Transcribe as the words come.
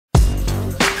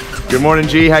Good morning,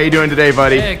 G. How you doing today,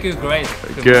 buddy? Yeah, good, great.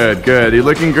 Good, good. You're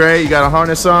looking great. You got a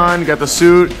harness on, you got the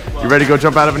suit. You ready to go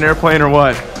jump out of an airplane or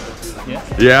what? Yeah.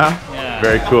 Yeah? Yeah.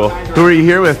 Very cool. Who are you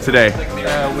here with today?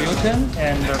 Wilton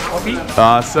and Poppy.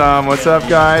 Awesome. What's up,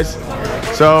 guys?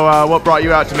 So, what brought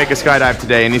you out to make a skydive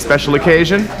today? Any special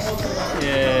occasion?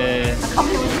 Yeah.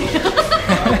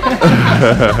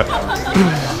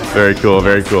 Very cool,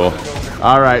 very cool.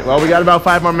 All right, well, we got about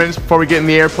 5 more minutes before we get in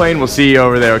the airplane. We'll see you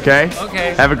over there, okay?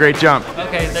 Okay. Have a great jump.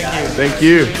 Okay, thank you. Thank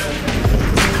you.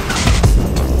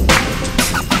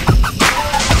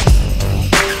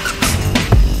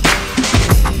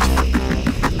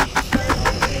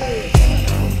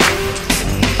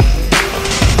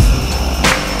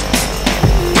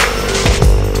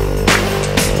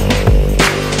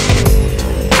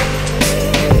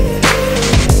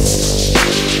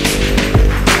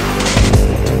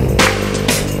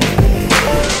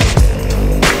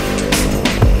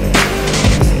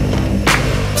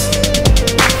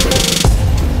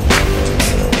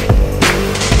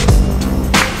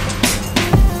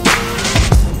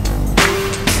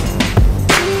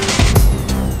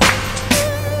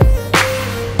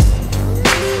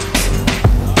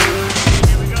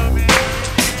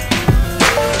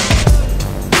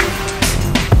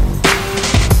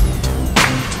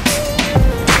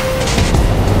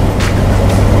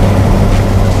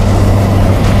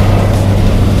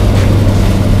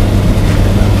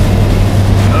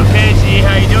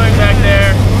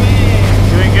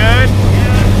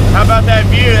 That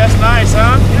view, that's nice,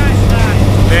 huh? Yeah, it's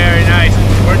nice. Very nice.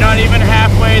 We're not even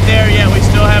halfway there yet. We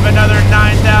still have another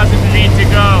 9,000 feet to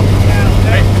go. Yeah,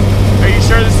 okay. Are you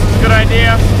sure this is a good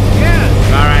idea?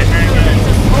 Yeah. All right, very good.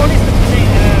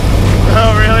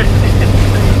 Oh, really?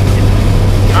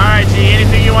 All right, G,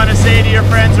 anything you want to say to your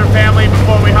friends or family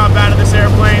before we hop out of this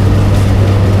airplane?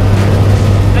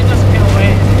 I just can't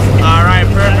wait. All right,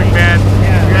 perfect, man.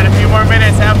 Yeah. We got a few more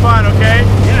minutes. Have fun, okay?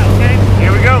 Yeah, okay.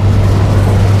 Here we go.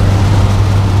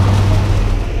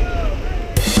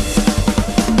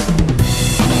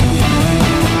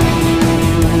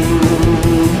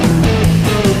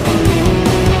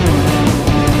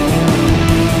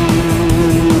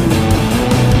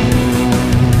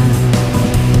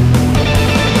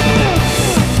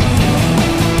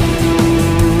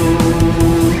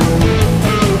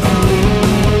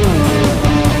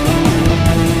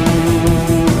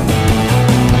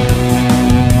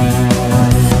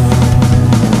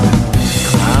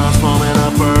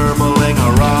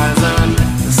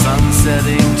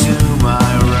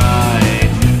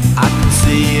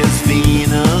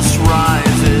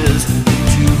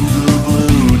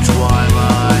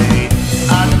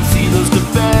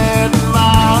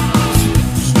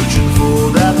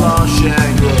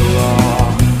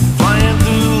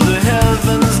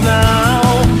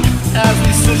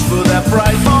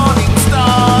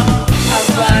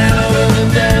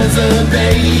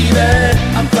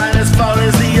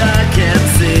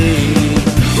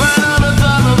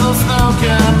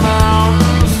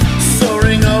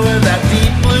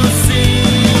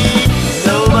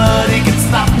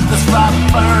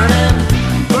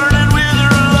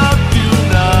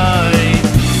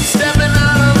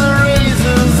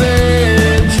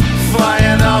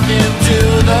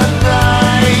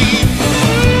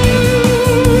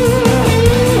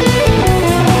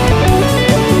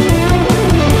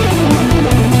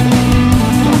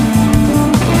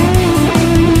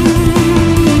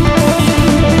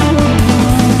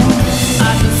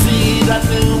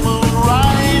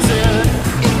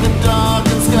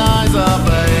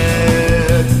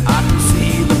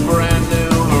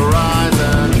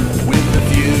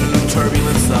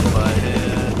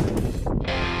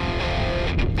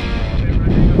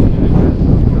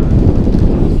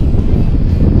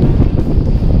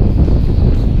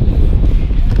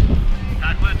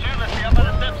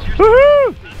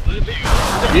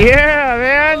 Yeah,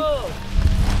 man.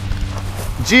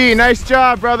 Gee, nice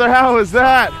job, brother. How was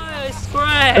that? Oh, it's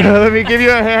great. Let me give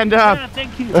you a hand up. Yeah,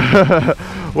 thank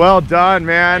you. Well done,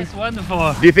 man. It's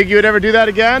wonderful. Do you think you would ever do that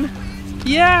again?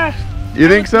 Yeah. You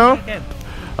think so? Again.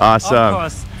 Awesome. Of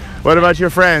course. What about your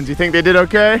friends? You think they did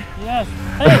okay? Yes.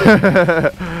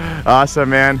 Hey. Awesome,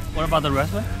 man. What about the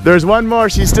rest? There's one more.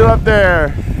 She's still up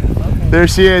there. Okay. There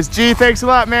she is. Gee, thanks a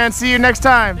lot, man. See you next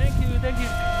time. Thank you.